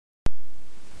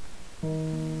Look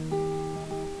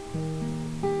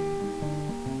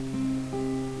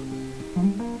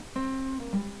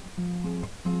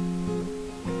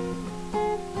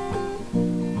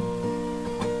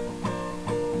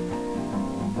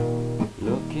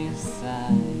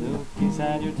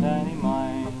inside your tiny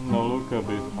mind. Now look a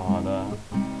bit harder,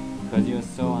 'cause you're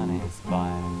so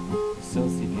uninspired, so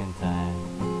sick and tired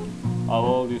of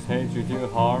all this hatred you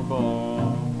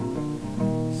harbor.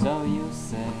 So you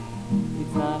say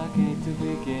it's not okay to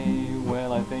be gay.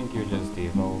 Well, I think you're just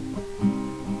evil.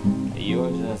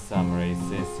 You're just some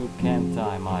racist who can't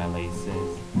tie my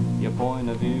laces. Your point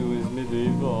of view is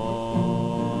medieval.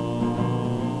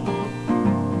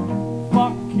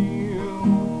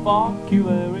 Fuck you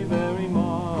very, very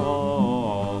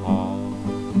much,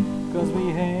 'cause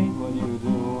we hate what you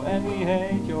do and we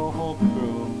hate your whole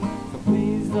crew. So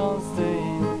please don't stay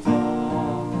in touch.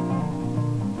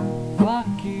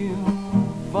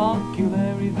 Fuck you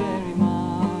very, very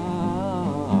much,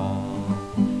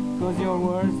 'cause your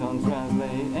words don't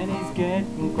translate and it's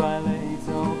getting quite late.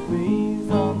 So please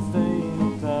don't stay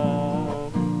in touch.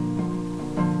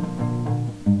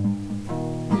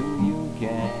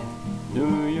 Do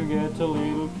you get a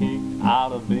little kick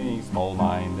out of being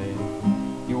small-minded?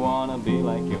 You wanna be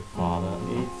like your father,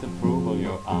 it's approval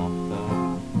you're after.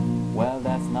 Well,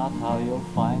 that's not how you'll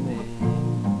find it.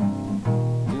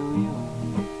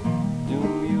 Do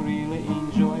you really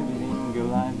enjoy living a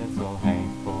life that's so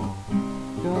hateful?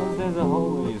 'Cause there's a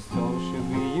hole in your soul, should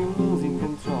be you losing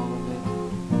control of it,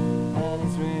 and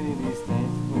it's really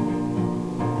distasteful.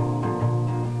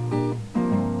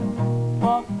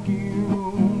 Fuck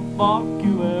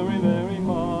you very, very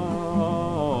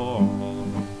much,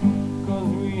 'cause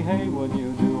we hate what you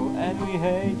do and we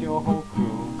hate your whole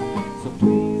crew. So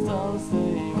please don't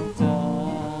stay in touch.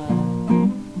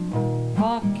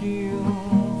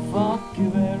 Fuck you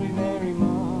very, very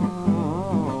much,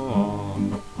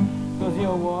 'cause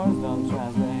your words don't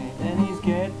translate and it's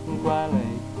getting quite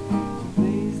late. So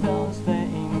please don't stay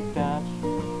in touch.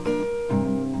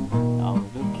 Now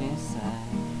look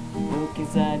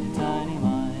inside your tiny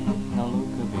mind. Now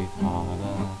look a bit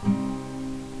harder,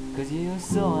 'cause you're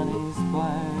so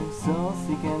uninspired, so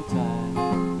sick and tired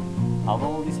of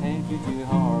all this hatred you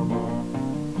harbor.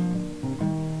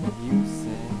 You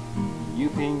say you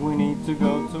think we need to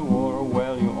go to war.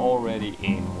 Well, you're already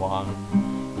in one,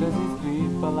 'cause it's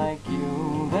people like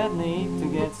you that need